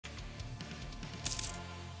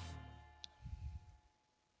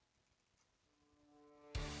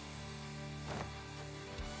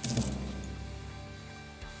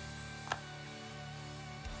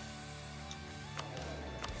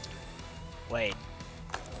wait.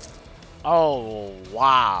 Oh,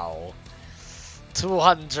 wow.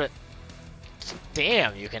 200.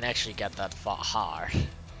 Damn, you can actually get that far.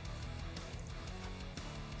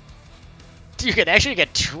 You can actually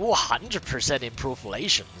get 200% improved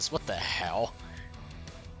relations. What the hell?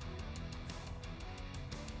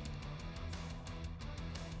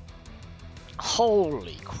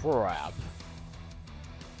 Holy crap.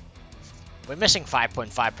 We're missing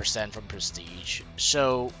 5.5% from prestige,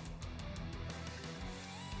 so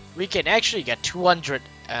we can actually get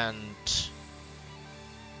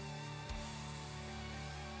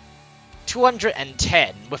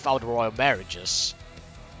 210 without royal marriages.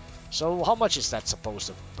 So how much is that supposed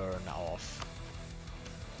to burn off?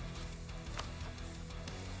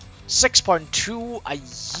 6.2 a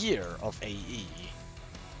year of AE.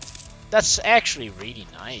 That's actually really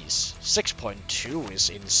nice. 6.2 is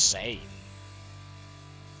insane.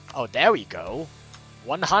 Oh, there we go.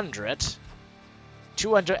 100.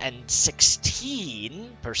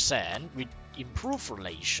 216% with improved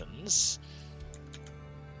relations.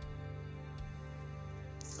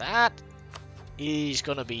 That is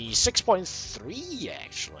gonna be 6.3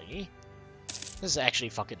 actually. This is actually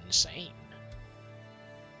fucking insane.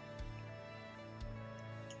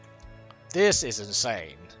 This is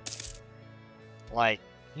insane. Like,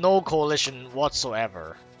 no coalition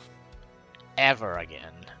whatsoever. Ever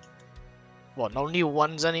again. Well, no new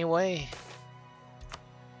ones anyway.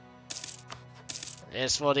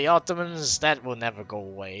 As for the Ottomans, that will never go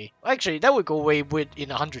away. Actually, that would go away in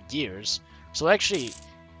 100 years. So actually,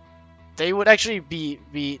 they would actually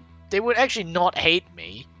they would actually not hate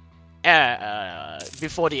me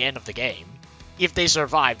before the end of the game if they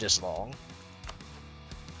survive this long.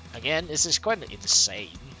 Again, this is quite insane.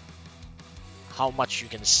 How much you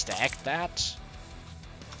can stack that?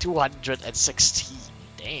 216.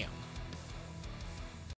 Damn.